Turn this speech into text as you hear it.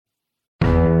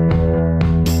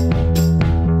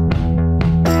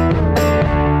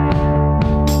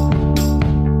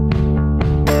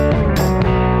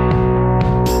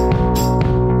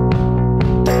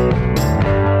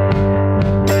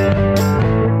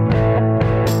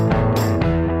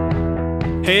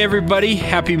Hey everybody,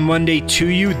 happy Monday to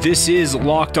you. This is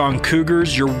Locked On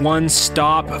Cougars, your one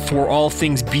stop for all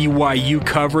things BYU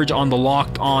coverage on the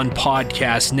Locked On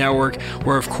Podcast Network,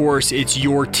 where of course it's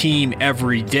your team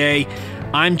every day.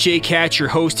 I'm Jake Hatch, your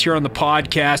host here on the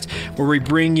podcast, where we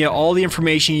bring you all the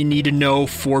information you need to know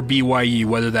for BYU,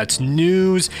 whether that's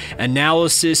news,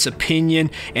 analysis, opinion,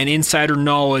 and insider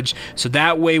knowledge. So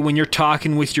that way, when you're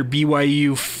talking with your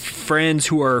BYU friends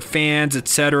who are fans,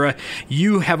 etc.,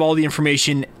 you have all the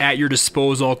information at your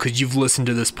disposal because you've listened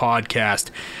to this podcast.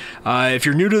 If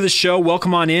you're new to the show,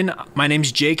 welcome on in. My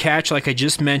name's Jake Hatch, like I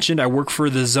just mentioned. I work for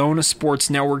the Zone Sports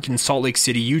Network in Salt Lake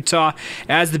City, Utah,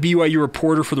 as the BYU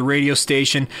reporter for the radio station.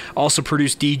 Also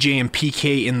produce DJ and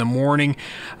PK in the morning.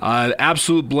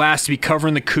 Absolute blast to be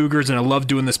covering the Cougars, and I love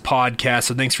doing this podcast,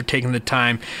 so thanks for taking the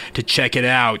time to check it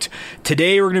out.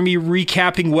 Today, we're going to be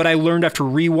recapping what I learned after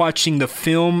rewatching the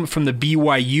film from the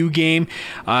BYU game.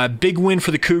 Big win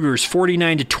for the Cougars,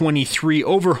 49-23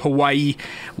 over Hawaii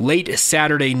late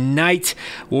Saturday night.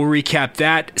 We'll recap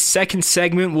that. Second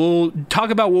segment, we'll talk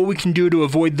about what we can do to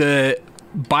avoid the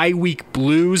bye week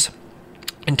blues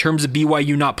in terms of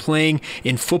BYU not playing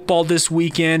in football this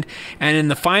weekend. And in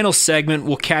the final segment,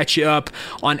 we'll catch you up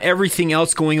on everything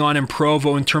else going on in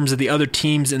Provo in terms of the other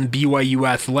teams in the BYU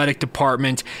athletic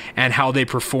department and how they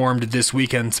performed this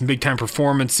weekend. Some big-time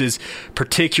performances,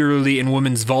 particularly in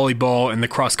women's volleyball and the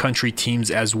cross-country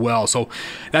teams as well. So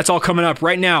that's all coming up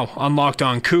right now on Locked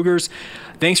On Cougars.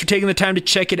 Thanks for taking the time to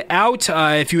check it out.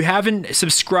 If you haven't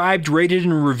subscribed, rated,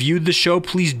 and reviewed the show,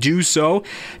 please do so.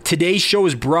 Today's show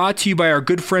is brought to you by our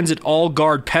good friends at All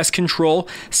Guard Pest Control.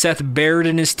 Seth Baird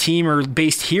and his team are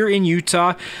based here in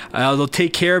Utah. They'll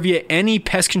take care of you. Any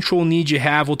pest control needs you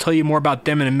have, we'll tell you more about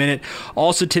them in a minute.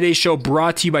 Also, today's show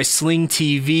brought to you by Sling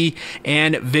TV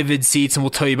and Vivid Seats, and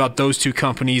we'll tell you about those two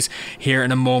companies here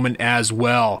in a moment as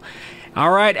well.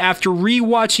 All right, after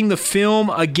rewatching the film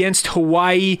against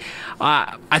Hawaii,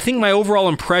 I think my overall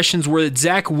impressions were that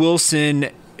Zach Wilson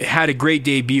had a great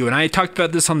debut. And I talked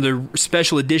about this on the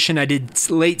special edition I did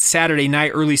late Saturday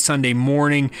night, early Sunday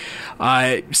morning,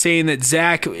 saying that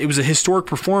Zach, it was a historic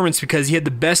performance because he had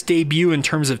the best debut in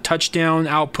terms of touchdown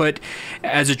output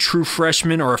as a true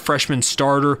freshman or a freshman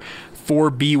starter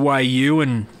for BYU.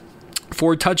 And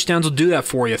 4 touchdowns will do that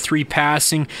for you. 3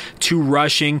 passing, 2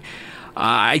 rushing.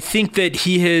 I think that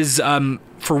he has,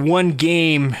 for one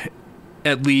game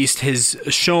at least, has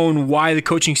shown why the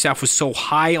coaching staff was so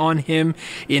high on him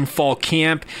in fall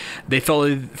camp. They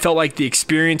felt like the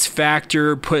experience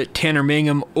factor put Tanner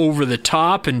Mangum over the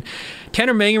top, and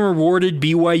Tanner Mangum rewarded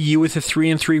BYU with a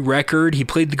 3-3 record. He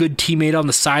played the good teammate on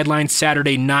the sideline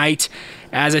Saturday night,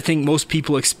 as I think most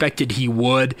people expected he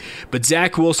would. But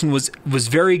Zach Wilson was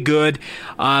very good.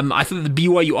 I thought the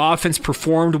BYU offense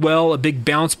performed well, a big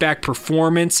bounce-back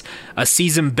performance, a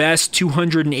season best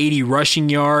 280 rushing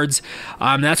yards.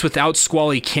 That's without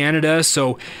Squally Canada.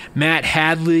 So Matt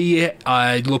Hadley,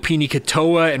 Lopini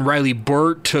Katoa, and Riley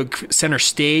Burt took center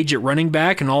stage at running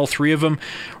back, and all 3 of them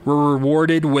were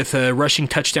rewarded with a rushing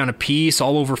touchdown apiece,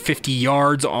 all over 50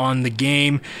 yards on the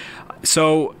game.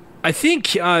 So I think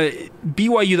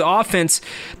BYU, the offense,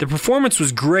 the performance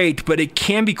was great, but it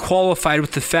can be qualified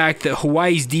with the fact that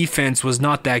Hawaii's defense was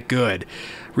not that good.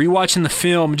 Rewatching the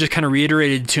film just kind of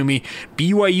reiterated to me,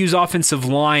 BYU's offensive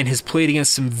line has played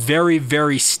against some very,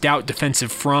 very stout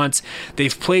defensive fronts.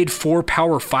 They've played 4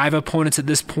 Power 5 opponents at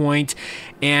this point,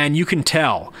 and you can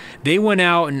tell. They went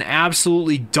out and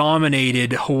absolutely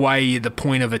dominated Hawaii at the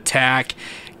point of attack.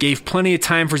 Gave plenty of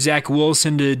time for Zach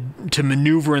Wilson to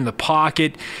maneuver in the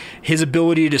pocket. His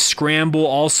ability to scramble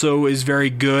also is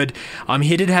very good.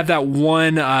 He did have that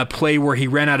one play where he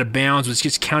ran out of bounds, which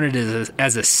gets counted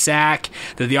as a sack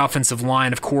that the offensive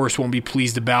line, of course, won't be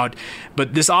pleased about.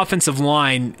 But this offensive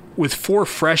line, with 3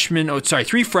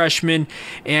 freshmen,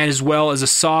 and as well as a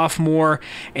sophomore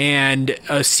and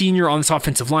a senior on this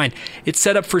offensive line, it's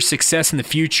set up for success in the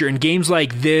future. And games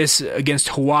like this against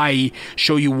Hawaii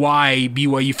show you why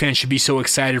BYU fans should be so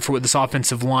excited for what this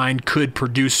offensive line could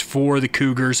produce for the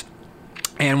Cougars.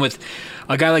 And with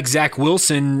a guy like Zach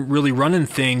Wilson really running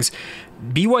things,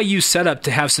 BYU's set up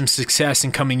to have some success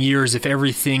in coming years if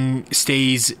everything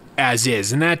stays as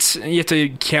is. And that's, you have to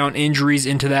count injuries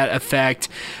into that effect.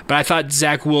 But I thought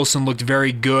Zach Wilson looked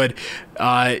very good.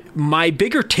 My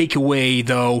bigger takeaway,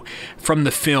 though, from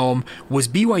the film was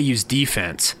BYU's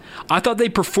defense. I thought they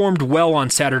performed well on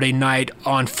Saturday night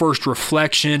on first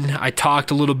reflection. I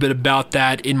talked a little bit about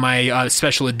that in my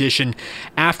special edition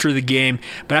after the game.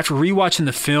 But after rewatching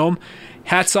the film,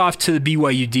 hats off to the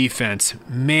BYU defense.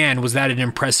 Man, was that an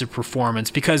impressive performance.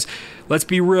 Because let's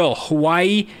be real,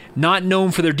 Hawaii, not known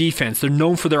for their defense. They're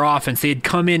known for their offense. They had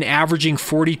come in averaging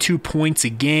 42 points a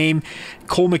game.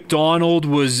 Cole McDonald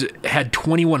had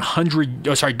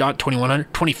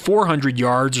 2,400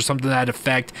 yards or something to that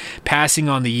effect passing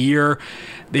on the year.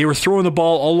 They were throwing the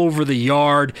ball all over the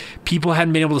yard. People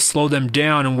hadn't been able to slow them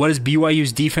down. And what does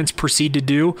BYU's defense proceed to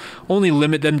do? Only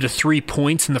limit them to 3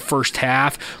 points in the first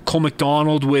half. Cole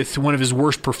McDonald with one of his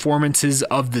worst performances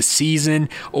of the season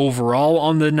overall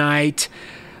on the night.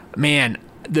 Man,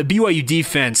 the BYU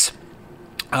defense,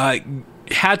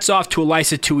 hats off to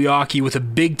Elisa Tuiaki with a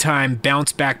big-time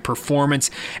bounce-back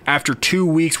performance after 2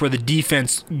 weeks where the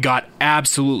defense got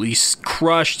absolutely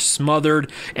crushed, smothered,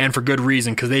 and for good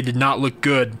reason, because they did not look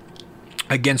good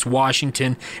against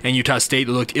Washington and Utah State.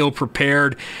 They looked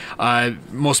ill-prepared,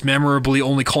 most memorably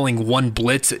only calling one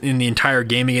blitz in the entire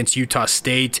game against Utah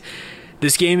State.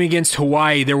 This game against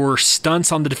Hawaii, there were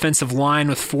stunts on the defensive line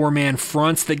with four-man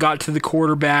fronts that got to the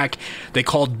quarterback. They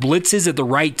called blitzes at the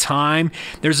right time.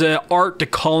 There's an art to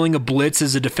calling a blitz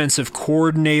as a defensive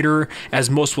coordinator, as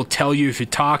most will tell you if you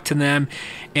talk to them.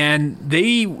 And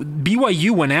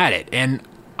BYU went at it, and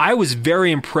I was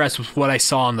very impressed with what I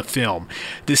saw on the film.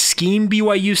 The scheme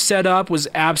BYU set up was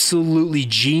absolutely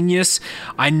genius.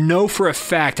 I know for a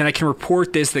fact, and I can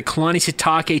report this, that Kalani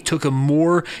Sitake took a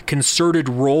more concerted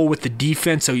role with the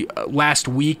defense last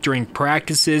week during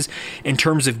practices in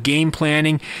terms of game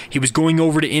planning. He was going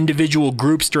over to individual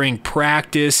groups during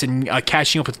practice and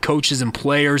catching up with coaches and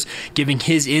players, giving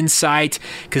his insight,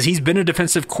 because he's been a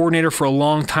defensive coordinator for a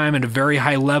long time at a very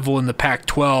high level in the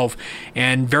Pac-12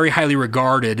 and very highly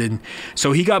regarded. And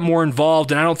so he got more involved,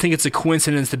 and I don't think it's a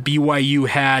coincidence that BYU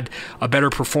had a better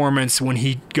performance when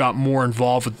he got more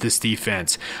involved with this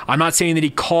defense. I'm not saying that he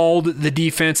called the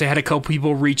defense. I had a couple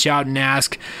people reach out and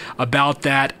ask about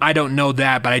that. I don't know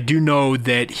that, but I do know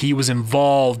that he was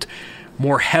involved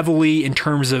more heavily in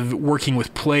terms of working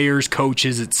with players,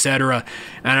 coaches, etc.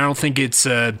 And I don't think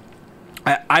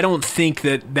I don't think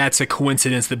that that's a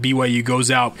coincidence that BYU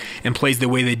goes out and plays the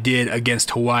way they did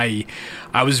against Hawaii.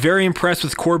 I was very impressed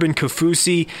with Corbin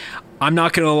Kaufusi. I'm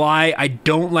not going to lie, I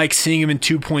don't like seeing him in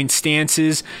two-point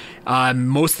stances.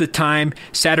 Most of the time,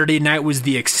 Saturday night was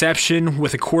the exception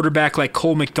with a quarterback like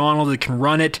Cole McDonald that can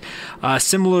run it.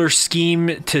 Similar scheme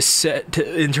in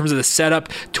terms of the setup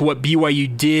to what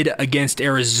BYU did against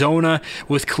Arizona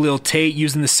with Khalil Tate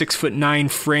using the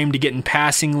 6'9" frame to get in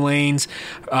passing lanes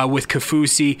with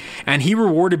Kaufusi, and he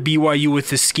rewarded BYU with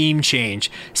the scheme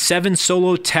change. 7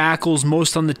 solo tackles,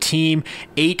 most on the team,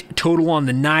 8 total on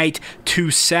the night, 2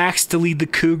 sacks to lead the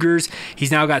Cougars.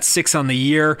 He's now got 6 on the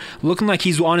year, looking like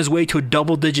he's on his way to a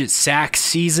double-digit sack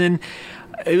season.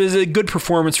 It was a good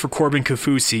performance for Corbin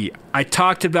Kaufusi. I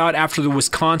talked about after the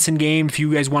Wisconsin game, if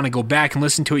you guys want to go back and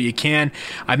listen to it, you can.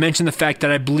 I mentioned the fact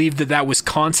that I believe that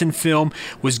Wisconsin film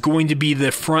was going to be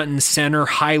the front and center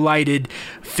highlighted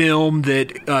film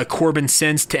that Corbin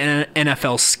sends to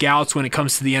NFL scouts when it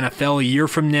comes to the NFL a year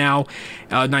from now.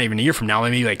 Not even a year from now,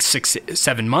 maybe like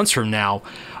 6-7 months from now.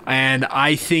 And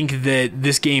I think that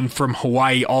this game from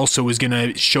Hawaii also is going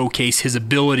to showcase his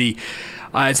ability.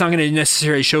 It's not going to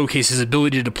necessarily showcase his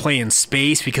ability to play in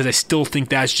space, because I still think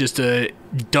that's just a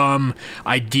dumb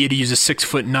idea to use a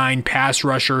 6'9" pass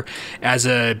rusher as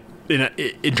in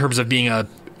terms of being a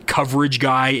coverage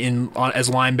guy as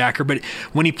linebacker. But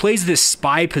when he plays this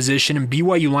spy position, and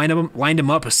BYU lined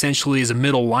him up essentially as a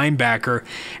middle linebacker,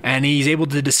 and he's able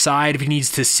to decide if he needs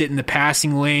to sit in the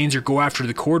passing lanes or go after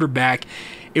the quarterback,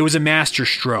 it was a master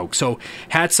stroke. So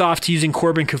hats off to using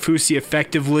Corbin Kaufusi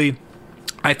effectively.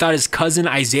 I thought his cousin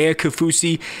Isaiah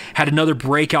Kaufusi had another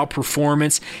breakout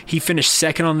performance. He finished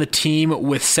second on the team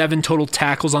with 7 total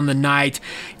tackles on the night,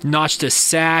 notched a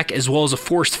sack as well as a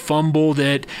forced fumble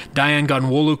that Dayan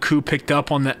Ghanwoloku picked up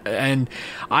on and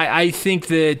I think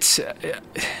that,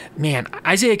 man,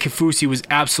 Isaiah Kaufusi was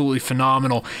absolutely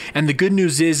phenomenal. And the good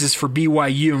news is for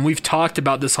BYU, and we've talked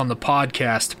about this on the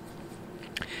podcast,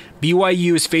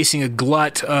 BYU is facing a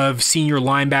glut of senior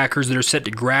linebackers that are set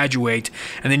to graduate,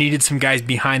 and they needed some guys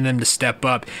behind them to step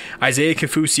up. Isaiah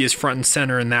Kaufusi is front and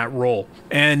center in that role.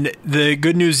 And the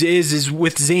good news is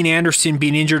with Zane Anderson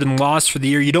being injured and lost for the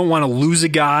year, you don't want to lose a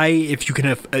guy if you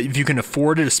can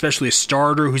afford it, especially a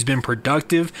starter who's been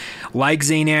productive like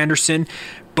Zane Anderson.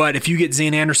 But if you get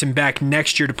Zane Anderson back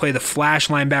next year to play the flash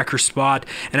linebacker spot,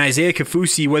 and Isaiah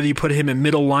Kaufusi, whether you put him at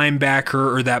middle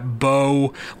linebacker or that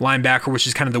bow linebacker, which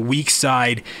is kind of the weak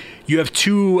side, you have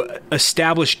 2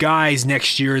 established guys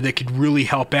next year that could really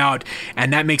help out,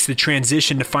 and that makes the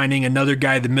transition to finding another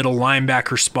guy at the middle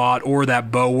linebacker spot or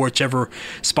that bow, whichever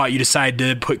spot you decide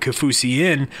to put Kaufusi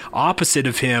in, opposite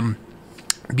of him,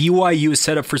 BYU is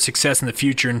set up for success in the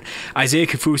future, and Isaiah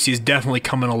Kaufusi is definitely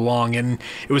coming along, and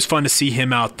it was fun to see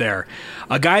him out there.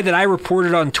 A guy that I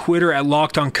reported on Twitter at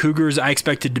Locked On Cougars I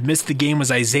expected to miss the game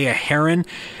was Isaiah Herron.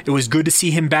 It was good to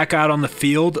see him back out on the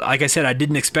field. Like I said, I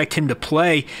didn't expect him to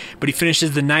play, but he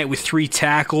finishes the night with 3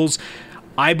 tackles.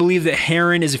 I believe that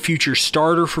Herron is a future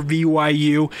starter for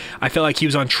BYU. I felt like he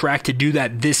was on track to do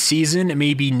that this season and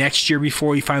maybe next year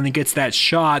before he finally gets that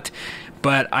shot.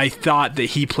 But I thought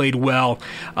that he played well.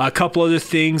 A couple other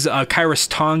things. Khyiris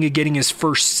Tonga getting his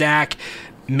first sack.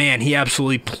 Man, he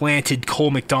absolutely planted Cole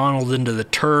McDonald into the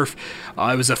turf.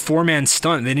 It was a 4-man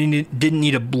stunt. They didn't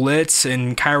need a blitz,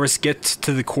 and Khyiris gets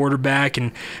to the quarterback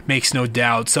and makes no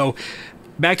doubt. So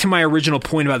back to my original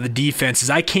point about the defense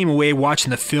is I came away watching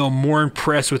the film more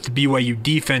impressed with the BYU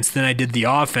defense than I did the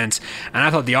offense, and I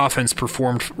thought the offense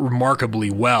performed remarkably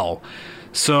well.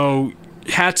 So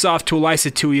hats off to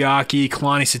Ilaisa Tuiaki,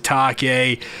 Kalani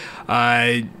Sitake,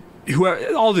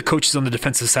 all the coaches on the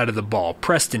defensive side of the ball.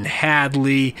 Preston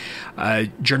Hadley,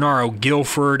 Gennaro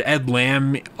Guilford, Ed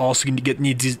Lamb also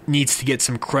needs to get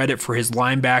some credit for his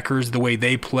linebackers, the way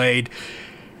they played.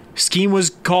 Scheme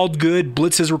was called good.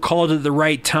 Blitzes were called at the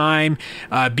right time.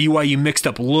 BYU mixed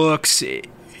up looks.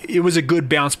 It was a good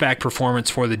bounce-back performance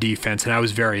for the defense, and I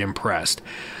was very impressed.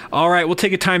 All right, we'll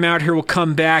take a time out here. We'll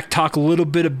come back, talk a little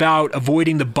bit about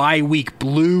avoiding the bye week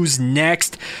blues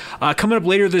next. Coming up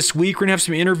later this week, we're going to have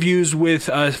some interviews with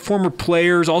former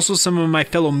players, also some of my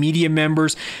fellow media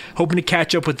members, hoping to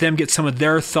catch up with them, get some of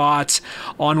their thoughts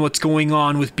on what's going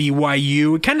on with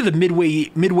BYU. Kind of the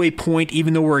midway point,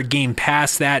 even though we're a game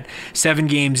past that, 7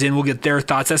 games in, we'll get their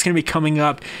thoughts. That's going to be coming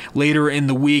up later in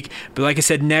the week. But like I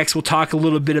said, next we'll talk a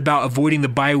little bit about avoiding the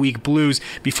bye week blues.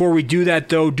 Before we do that,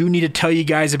 though, do need to tell you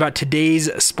guys about today's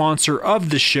sponsor of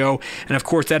the show, and of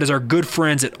course that is our good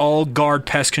friends at All Guard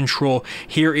Pest Control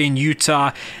here in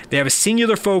Utah. They have a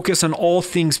singular focus on all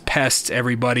things pests,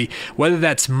 everybody, whether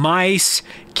that's mice,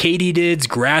 katydids,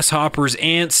 grasshoppers,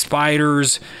 ants,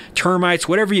 spiders, termites,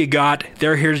 whatever you got,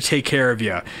 they're here to take care of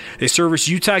you. They service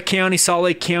Utah County, Salt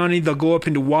Lake County. They'll go up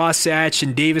into Wasatch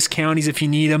and Davis counties if you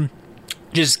need them.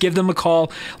 Just give them a call,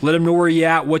 let them know where you're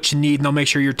at, what you need, and they'll make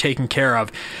sure you're taken care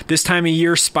of. This time of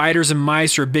year, spiders and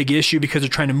mice are a big issue because they're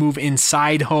trying to move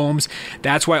inside homes.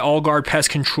 That's why All Guard Pest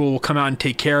Control will come out and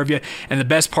take care of you. And the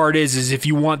best part is if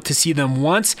you want to see them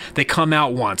once, they come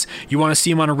out once. You want to see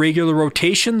them on a regular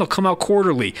rotation, they'll come out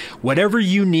quarterly. Whatever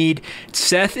you need,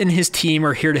 Seth and his team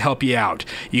are here to help you out.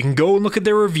 You can go and look at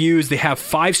their reviews. They have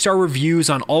 5-star reviews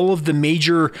on all of the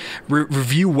major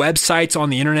review websites on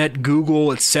the internet,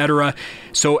 Google, etc.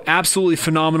 So absolutely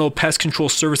phenomenal pest control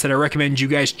service that I recommend you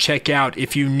guys check out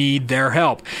if you need their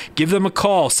help. Give them a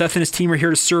call. Seth and his team are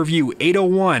here to serve you.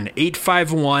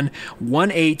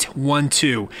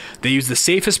 801-851-1812. They use the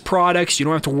safest products. You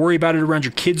don't have to worry about it around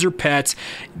your kids or pets.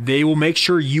 They will make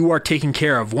sure you are taken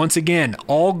care of. Once again,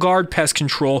 All Guard Pest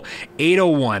Control,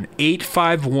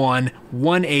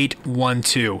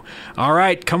 801-851-1812. All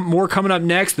right, more coming up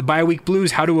next. The bye week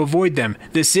blues, how to avoid them.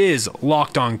 This is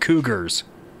Locked On Cougars.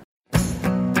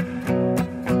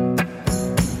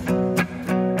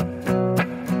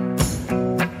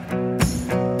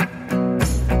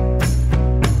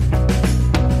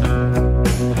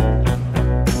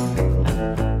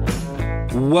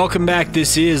 Welcome back.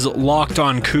 This is Locked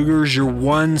On Cougars, your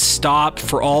one stop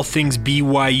for all things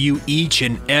BYU each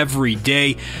and every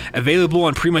day. Available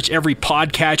on pretty much every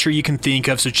podcatcher you can think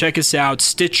of. So check us out: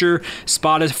 Stitcher,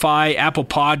 Spotify, Apple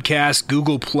Podcasts,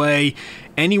 Google Play.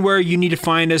 Anywhere you need to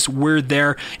find us, we're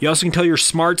there. You also can tell your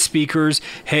smart speakers,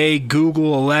 hey,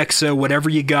 Google, Alexa, whatever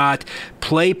you got,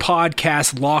 play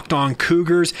podcast Locked On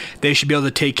Cougars. They should be able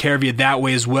to take care of you that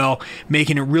way as well,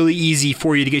 making it really easy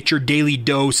for you to get your daily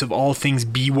dose of all things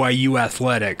BYU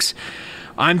athletics.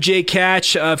 I'm Jay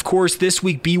Catch. Of course, this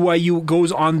week BYU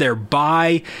goes on their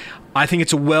bye. I think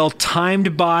it's a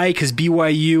well-timed bye because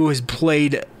BYU has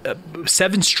played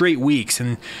 7 straight weeks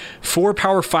and 4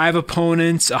 Power 5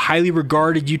 opponents, a highly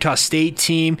regarded Utah State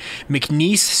team.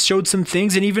 McNeese showed some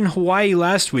things, and even Hawaii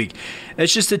last week.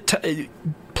 It's just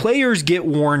players get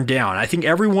worn down. I think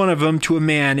every one of them, to a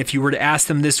man, if you were to ask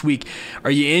them this week,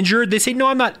 are you injured? They say, no,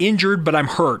 I'm not injured, but I'm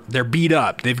hurt. They're beat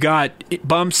up. They've got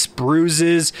bumps,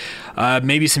 bruises,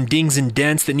 maybe some dings and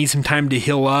dents that need some time to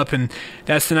heal up, and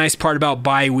that's the nice part about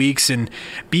bye weeks. And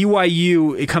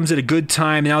BYU, it comes at a good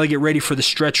time. Now they get ready for the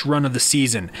stretch run of the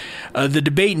season. The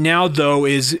debate now, though,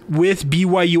 is with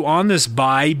BYU on this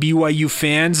bye, BYU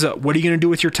fans, what are you going to do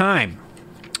with your time?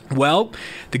 Well,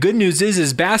 the good news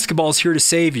is basketball is here to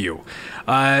save you.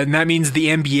 And that means the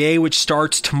NBA, which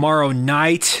starts tomorrow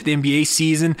night, the NBA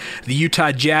season. The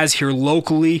Utah Jazz here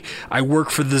locally. I work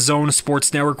for the Zone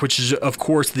Sports Network, which is, of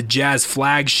course, the Jazz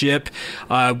flagship.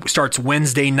 Starts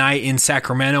Wednesday night in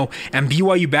Sacramento. And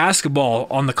BYU basketball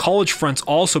on the college front's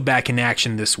also back in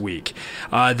action this week.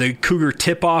 The Cougar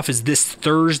tip-off is this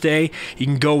Thursday. You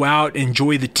can go out and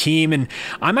enjoy the team. And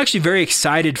I'm actually very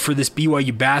excited for this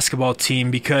BYU basketball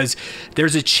team because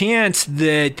there's a chance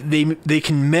that they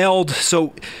can meld.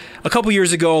 So a couple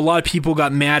years ago, a lot of people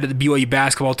got mad at the BYU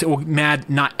basketball team. Well, mad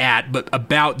not at, but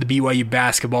about the BYU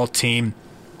basketball team.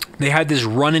 They had this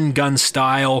run and gun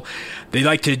style. They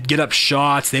like to get up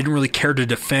shots. They didn't really care to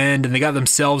defend, and they got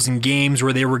themselves in games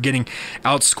where they were getting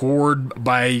outscored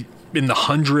by in the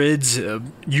hundreds.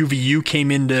 UVU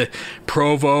came into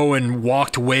Provo and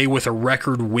walked away with a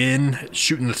record win,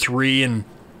 shooting the three, and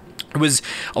it was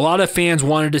a lot of fans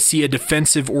wanted to see a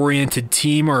defensive-oriented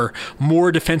team or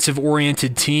more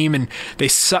defensive-oriented team, and they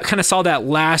kind of saw that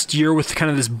last year with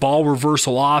kind of this ball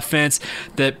reversal offense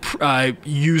that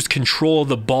used control of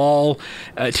the ball,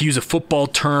 to use a football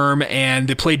term, and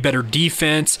they played better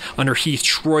defense under Heath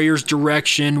Schroyer's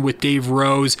direction with Dave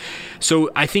Rose.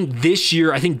 So I think this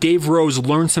year, Dave Rose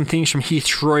learned some things from Heath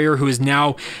Schroyer, who is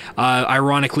now,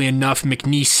 ironically enough,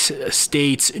 McNeese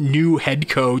State's new head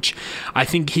coach. I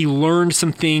think he learned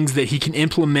some things that he can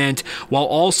implement while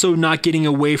also not getting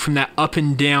away from that up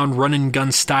and down run and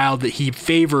gun style that he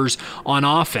favors on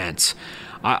offense.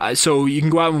 So you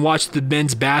can go out and watch the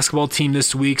men's basketball team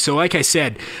this week. So like I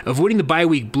said, avoiding the bye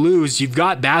week blues, you've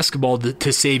got basketball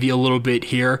to save you a little bit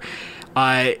here.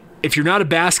 If you're not a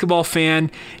basketball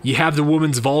fan, you have the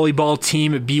women's volleyball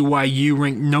team at BYU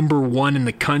ranked number 1 in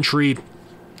the country.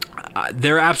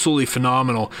 They're absolutely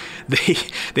phenomenal.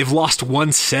 They've lost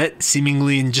one set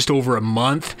seemingly in just over a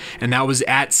month, and that was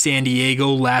at San Diego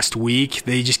last week.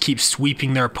 They just keep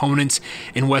sweeping their opponents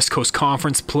in West Coast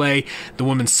Conference play. The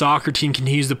women's soccer team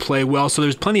continues to play well, so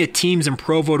there's plenty of teams in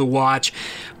Provo to watch.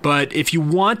 But if you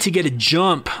want to get a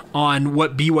jump on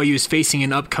what BYU is facing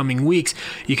in upcoming weeks,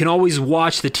 you can always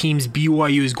watch the teams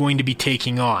BYU is going to be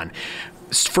taking on.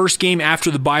 First game after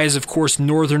the bye is, of course,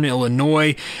 Northern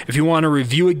Illinois. If you want to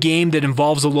review a game that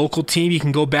involves a local team, you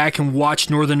can go back and watch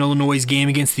Northern Illinois' game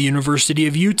against the University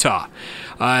of Utah.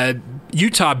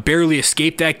 Utah barely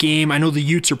escaped that game. I know the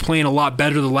Utes are playing a lot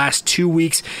better the last 2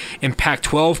 weeks in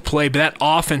Pac-12 play, but that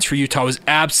offense for Utah was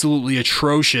absolutely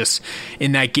atrocious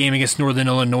in that game against Northern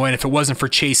Illinois. And if it wasn't for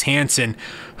Chase Hansen,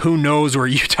 who knows where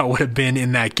Utah would have been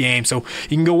in that game. So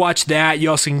you can go watch that.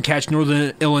 You also can catch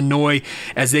Northern Illinois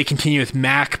as they continue with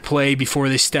MAC play before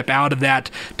they step out of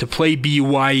that to play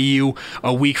BYU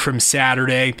a week from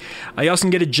Saturday. You also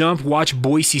can get a jump, watch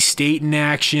Boise State in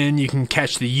action. You can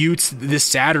catch the Utes this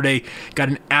Saturday. Got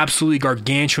an absolutely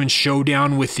gargantuan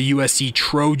showdown with the USC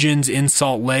Trojans in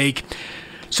Salt Lake.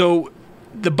 So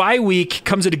the bye week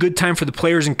comes at a good time for the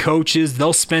players and coaches.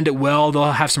 They'll spend it well.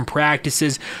 They'll have some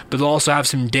practices, but they'll also have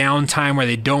some downtime where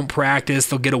they don't practice.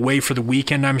 They'll get away for the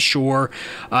weekend, I'm sure.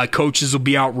 Coaches will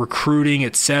be out recruiting,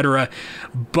 etc.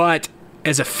 But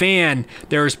as a fan,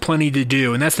 there is plenty to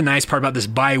do, and that's the nice part about this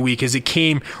bye week is it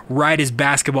came right as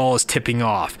basketball is tipping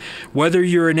off. Whether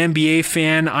you're an NBA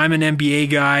fan, I'm an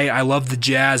NBA guy. I love the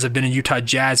Jazz. I've been a Utah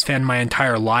Jazz fan my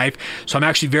entire life, so I'm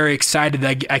actually very excited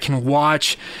that I can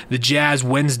watch the Jazz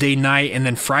Wednesday night and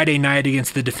then Friday night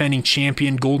against the defending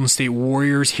champion Golden State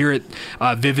Warriors here at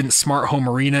Vivint Smart Home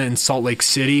Arena in Salt Lake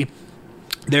City.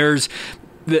 There's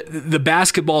the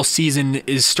basketball season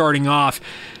is starting off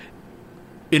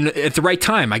at the right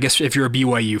time, I guess, if you're a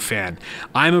BYU fan.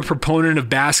 I'm a proponent of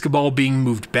basketball being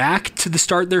moved back to the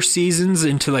start of their seasons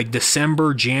into like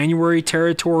December, January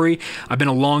territory. I've been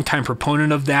a long time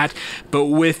proponent of that. But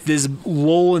with this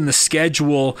lull in the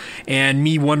schedule and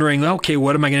me wondering, okay,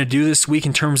 what am I going to do this week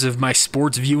in terms of my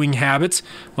sports viewing habits?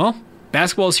 Well,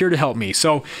 basketball is here to help me.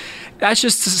 So that's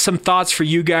just some thoughts for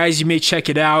you guys. You may check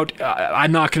it out.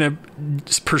 I'm not going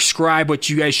to prescribe what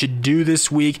you guys should do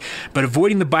this week, but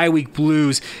avoiding the bye week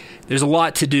blues, there's a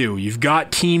lot to do. You've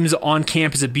got teams on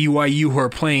campus at BYU who are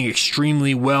playing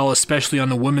extremely well, especially on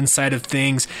the women's side of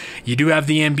things. You do have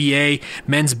the NBA.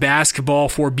 Men's basketball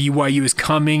for BYU is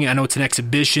coming. I know it's an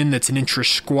exhibition that's an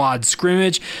intra-squad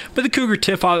scrimmage, but the Cougar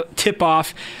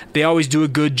tip-off, they always do a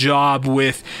good job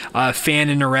with fan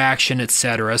interaction,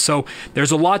 etc. So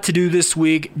there's a lot to do this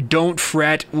week. Don't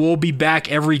fret. We'll be back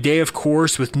every day, of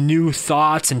course, with new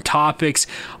thoughts and topics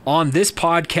on this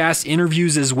podcast,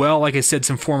 interviews as well. Like I said,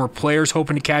 some former players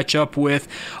hoping to catch up with,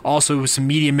 also some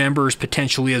media members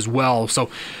potentially as well. So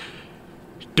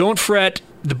don't fret.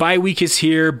 The bye week is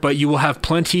here, but you will have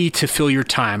plenty to fill your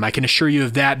time. I can assure you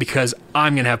of that because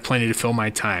I'm going to have plenty to fill my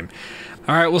time.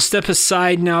 All right, we'll step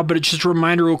aside now, but just a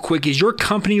reminder real quick, is your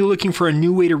company looking for a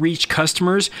new way to reach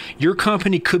customers? Your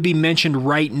company could be mentioned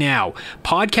right now.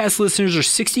 Podcast listeners are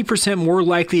 60% more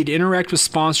likely to interact with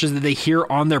sponsors that they hear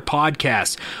on their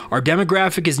podcast. Our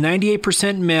demographic is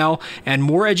 98% male and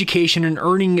more education and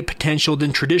earning potential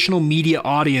than traditional media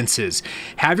audiences.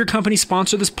 Have your company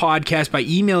sponsor this podcast by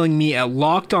emailing me at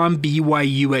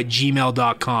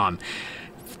lockedonbyu@gmail.com.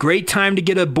 Great time to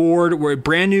get aboard. We're a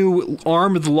brand new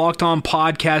arm of the Locked On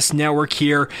Podcast Network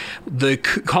here. The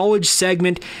college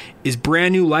segment is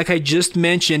brand new, like I just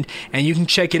mentioned, and you can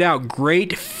check it out.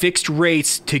 Great fixed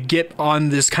rates to get on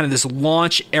this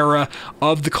launch era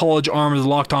of the college arm of the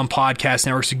Locked On Podcast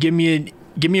Network. So give me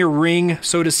a ring,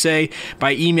 so to say,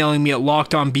 by emailing me at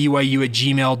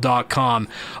lockedonbyu@gmail.com.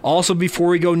 Also, before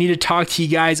we go, need to talk to you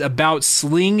guys about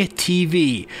Sling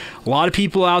TV. A lot of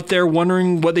people out there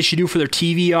wondering what they should do for their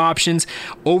TV options.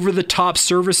 Over-the-top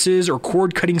services or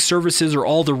cord-cutting services are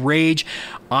all the rage.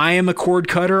 I am a cord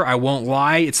cutter, I won't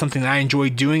lie. It's something that I enjoy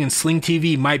doing, and Sling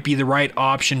TV might be the right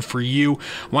option for you.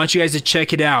 I want you guys to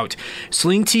check it out.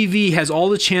 Sling TV has all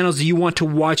the channels that you want to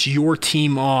watch your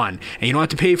team on, and you don't have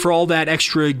to pay for all that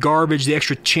extra garbage, the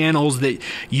extra channels that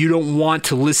you don't want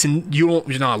to want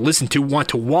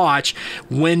to watch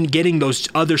when getting those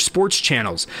other sports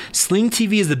channels. Sling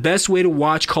TV is the best way to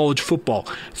watch college football.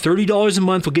 $30 a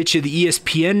month will get you the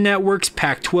ESPN networks,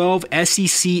 Pac-12,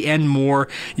 SEC, and more.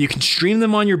 You can stream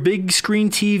them on your big screen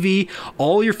TV,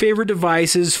 all your favorite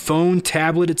devices, phone,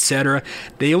 tablet, etc.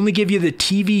 They only give you the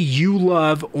TV you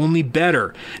love, only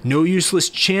better. No useless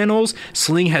channels.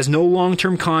 Sling has no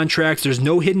long-term contracts. There's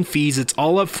no hidden fees. It's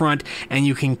all up front, and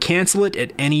you can cancel it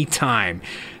at any time.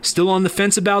 Still on the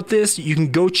fence about this? You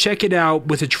can go check it out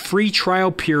with a free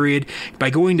trial period by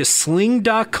going to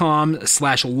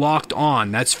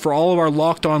sling.com/lockedon. That's for all of our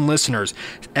Locked On listeners.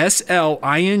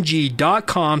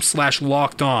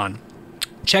 SLING.com/lockedon.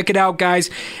 Check it out, guys.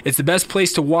 It's the best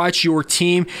place to watch your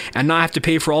team and not have to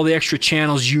pay for all the extra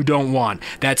channels you don't want.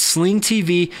 That's Sling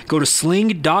TV. Go to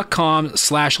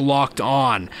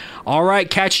sling.com/lockedon. All right,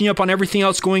 catching up on everything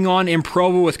else going on in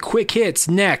Provo with quick hits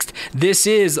next. This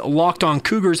is Locked On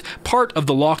Cougars, part of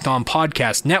the Locked On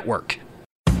Podcast Network.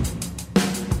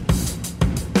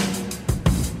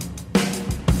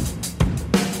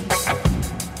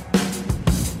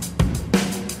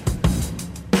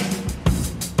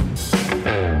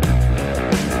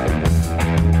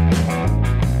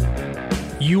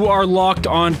 You are Locked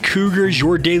On Cougars,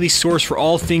 your daily source for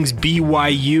all things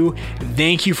BYU.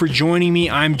 Thank you for joining me.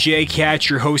 I'm Jay Katz,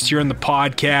 your host here on the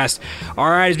podcast. All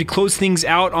right, as we close things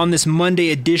out on this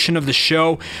Monday edition of the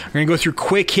show, we're going to go through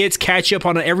quick hits, catch up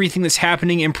on everything that's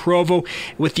happening in Provo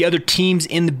with the other teams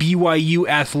in the BYU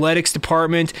athletics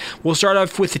department. We'll start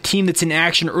off with the team that's in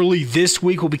action early this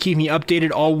week. We'll be keeping you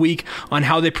updated all week on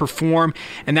how they perform,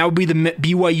 and that will be the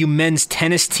BYU men's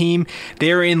tennis team.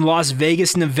 They are in Las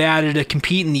Vegas, Nevada to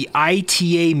compete in the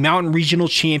ITA Mountain Regional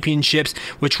Championships,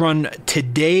 which run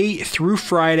today through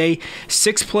Friday.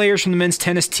 6 players from the men's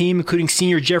tennis team, including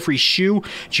senior Jeffrey Shue,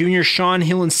 junior Sean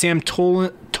Hill and Sam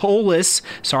Tolis,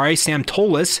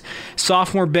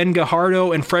 sophomore Ben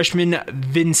Gajardo, and freshman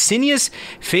Vincinius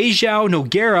Feijao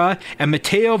Noguera and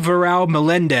Mateo Varao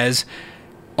Melendez.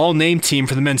 All name team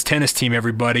for the men's tennis team,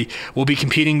 everybody, will be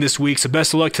competing this week. So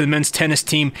best of luck to the men's tennis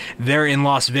team there in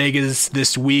Las Vegas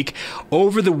this week.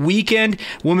 Over the weekend,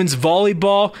 women's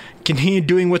volleyball continued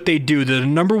doing what they do. They're the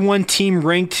number 1 team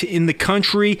ranked in the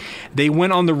country. They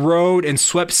went on the road and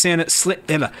swept Santa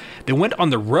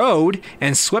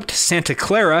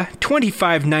Clara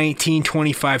 25-19,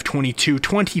 25-22,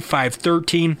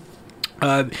 25-13.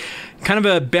 Kind of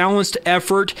a balanced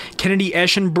effort. Kennedy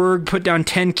Eschenberg put down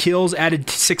 10 kills,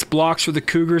 added 6 blocks for the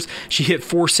Cougars. She hit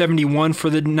 .471 for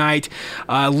the night.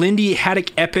 Lindy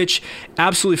Haddock-Epich,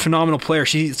 absolutely phenomenal player.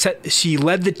 She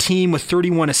led the team with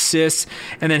 31 assists,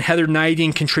 and then Heather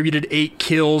Knighting contributed 8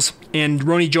 kills. And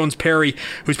Roni Jones-Perry,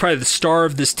 who's probably the star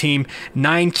of this team,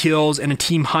 9 kills and a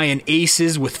team high in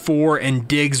aces with 4 and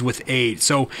Diggs with 8.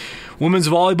 So women's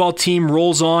volleyball team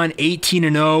rolls on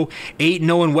 18-0,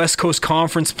 8-0 in West Coast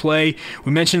Conference play.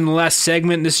 We mentioned in the last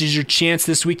segment, this is your chance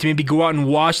this week to maybe go out and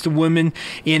watch the women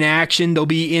in action. They'll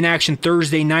be in action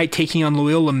Thursday night taking on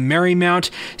Loyola Marymount,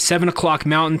 7 o'clock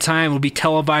Mountain Time. Will be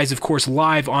televised, of course,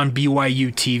 live on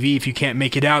BYU TV if you can't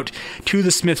make it out to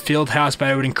the Smith Fieldhouse. But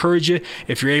I would encourage you,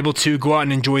 if you're able to, go out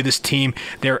and enjoy this team.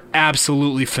 They're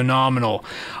absolutely phenomenal.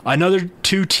 Another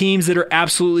 2 teams that are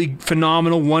absolutely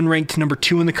phenomenal, one ranked number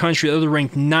 2 in the country, the other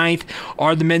ranked 9th,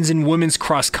 are the men's and women's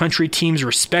cross-country teams,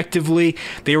 respectively.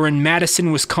 They were in in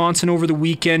Madison, Wisconsin over the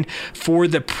weekend for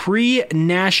the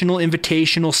pre-national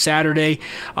invitational Saturday.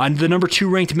 The number 2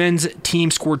 ranked men's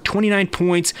team scored 29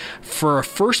 points for a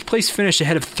first place finish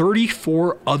ahead of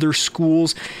 34 other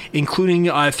schools,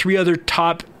 including 3 other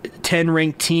top 10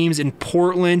 ranked teams in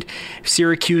Portland,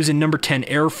 Syracuse, and number 10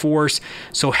 Air Force.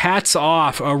 So hats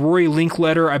off. Rory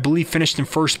Linkletter, I believe, finished in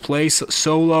first place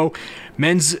solo.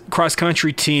 Men's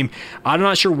cross-country team, I'm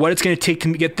not sure what it's going to take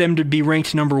to get them to be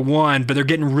ranked number 1, but they're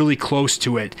getting really close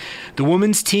to it. The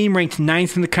women's team, ranked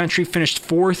 9th in the country, finished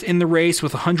 4th in the race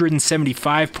with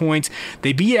 175 points.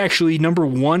 They beat actually number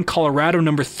 1 Colorado,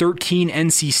 number 13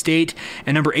 NC State,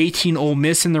 and number 18 Ole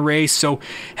Miss in the race. So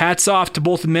hats off to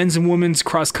both the men's and women's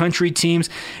cross-country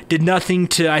teams. Did nothing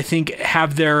to, I think,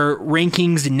 have their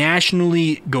rankings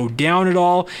nationally go down at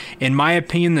all. In my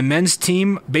opinion, the men's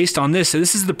team, based on this, so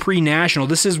this is the pre-national.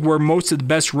 This is where most of the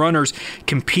best runners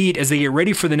compete as they get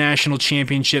ready for the national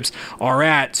championships are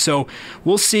at. So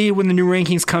we'll see when the new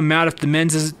rankings come out if the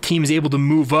men's team is able to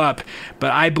move up.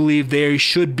 But I believe they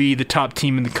should be the top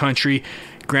team in the country.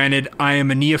 Granted, I am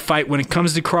a neophyte when it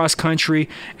comes to cross-country,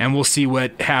 and we'll see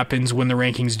what happens when the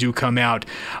rankings do come out.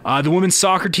 The women's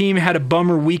soccer team had a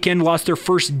bummer weekend, lost their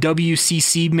first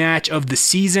WCC match of the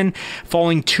season,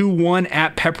 falling 2-1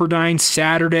 at Pepperdine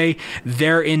Saturday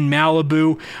there in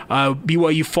Malibu.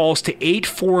 BYU falls to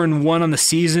 8-4-1 on the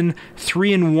season,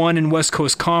 3-1 in West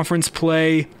Coast Conference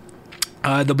play.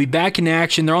 They'll be back in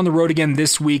action. They're on the road again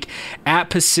this week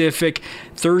at Pacific,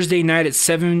 Thursday night at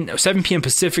 7 p.m.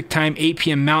 Pacific time, 8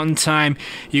 p.m. Mountain time.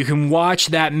 You can watch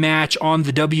that match on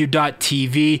the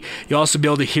W.TV. You'll also be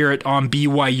able to hear it on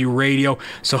BYU Radio.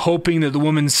 So hoping that the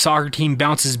women's soccer team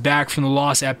bounces back from the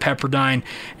loss at Pepperdine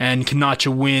and can notch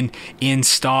a win in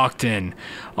Stockton.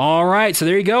 All right, so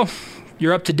there you go.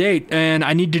 You're up to date, and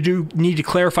I need to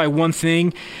clarify one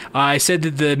thing. I said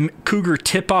that the Cougar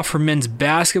tip-off for men's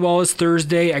basketball is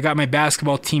Thursday. I got my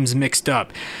basketball teams mixed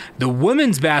up. The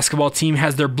women's basketball team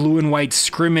has their blue and white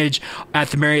scrimmage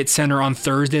at the Marriott Center on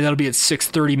Thursday. That'll be at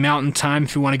 6:30 Mountain Time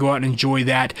if you want to go out and enjoy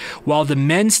that. While the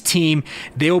men's team,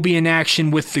 they will be in action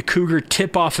with the Cougar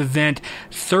tip-off event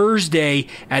Friday.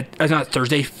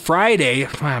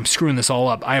 I'm screwing this all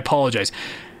up. I apologize.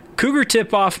 Cougar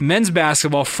tip-off, men's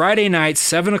basketball, Friday night,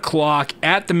 7 o'clock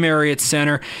at the Marriott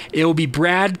Center. It will be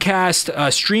broadcast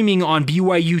streaming on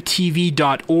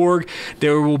BYUtv.org.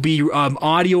 There will be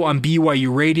audio on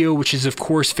BYU Radio, which is, of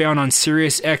course, found on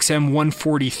Sirius XM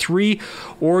 143,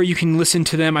 or you can listen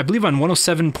to them, I believe, on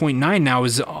 107.9 now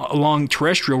is along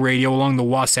terrestrial radio along the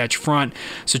Wasatch Front.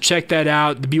 So check that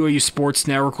out. The BYU Sports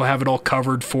Network will have it all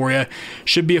covered for you.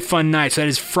 Should be a fun night. So that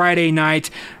is Friday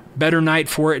night. Better night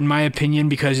for it, in my opinion,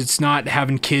 because it's not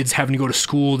having kids having to go to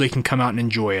school. They can come out and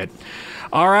enjoy it.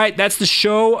 All right, that's the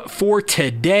show for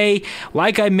today.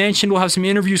 Like I mentioned, we'll have some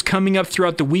interviews coming up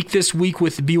throughout the week this week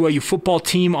with the BYU football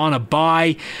team on a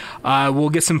bye. We'll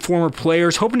get some former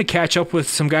players, hoping to catch up with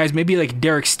some guys, maybe like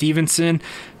Derek Stevenson.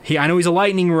 I know he's a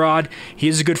lightning rod. He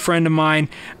is a good friend of mine,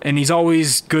 and he's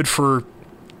always good for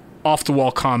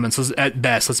off-the-wall comments at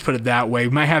best. Let's put it that way.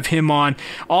 We might have him on.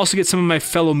 Also get some of my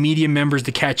fellow media members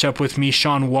to catch up with me.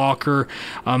 Sean Walker.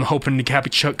 I'm hoping to have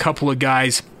a couple of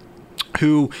guys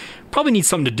who probably need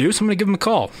something to do, so I'm going to give them a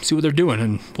call, see what they're doing,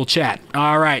 and we'll chat.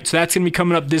 All right, so that's going to be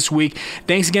coming up this week.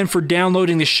 Thanks again for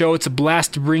downloading the show. It's a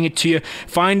blast to bring it to you.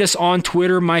 Find us on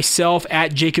Twitter, myself,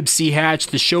 at Jacob C. Hatch.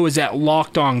 The show is at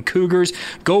Locked On Cougars.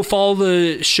 Go follow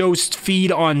the show's feed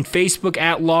on Facebook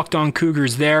at Locked On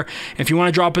Cougars there. And if you want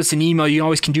to drop us an email, you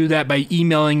always can do that by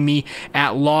emailing me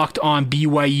at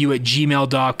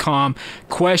lockedonbyu@gmail.com.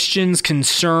 Questions,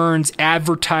 concerns,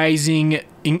 advertising,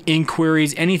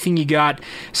 inquiries, anything you got,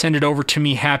 send it over to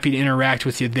me. Happy to interact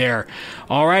with you there.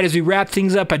 All right, as we wrap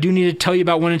things up, I do need to tell you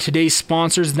about one of today's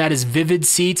sponsors, and that is Vivid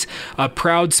Seats, a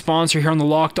proud sponsor here on the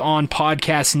Locked On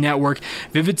Podcast Network.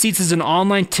 Vivid Seats is an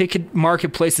online ticket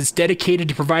marketplace that's dedicated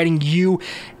to providing you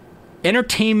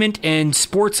entertainment and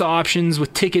sports options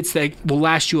with tickets that will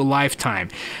last you a lifetime.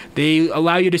 They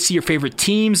allow you to see your favorite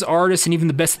teams, artists, and even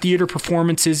the best theater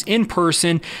performances in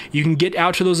person. You can get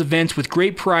out to those events with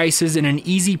great prices and an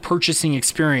easy purchasing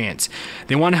experience.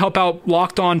 They want to help out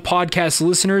Locked On Podcast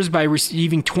listeners by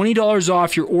receiving $20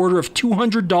 off your order of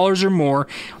 $200 or more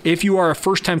if you are a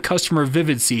first-time customer of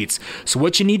Vivid Seats. So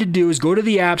what you need to do is go to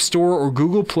the App Store or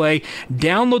Google Play,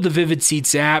 download the Vivid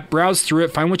Seats app, browse through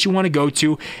it, find what you want to go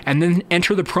to, and then then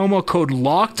enter the promo code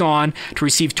LOCKEDON to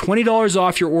receive $20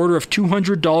 off your order of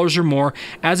 $200 or more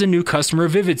as a new customer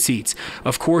of Vivid Seats.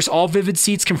 Of course, all Vivid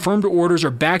Seats confirmed orders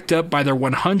are backed up by their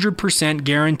 100%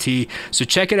 guarantee. So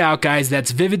check it out, guys.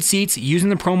 That's Vivid Seats using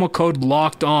the promo code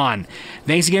LOCKEDON.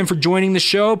 Thanks again for joining the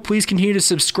show. Please continue to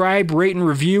subscribe, rate, and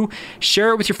review.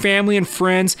 Share it with your family and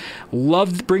friends.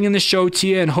 Love bringing the show to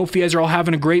you, and hope you guys are all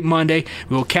having a great Monday.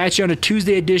 We will catch you on a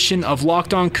Tuesday edition of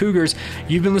Locked On Cougars.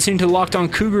 You've been listening to the Locked On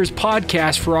Cougars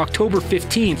podcast for October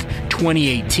 15th,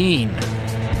 2018.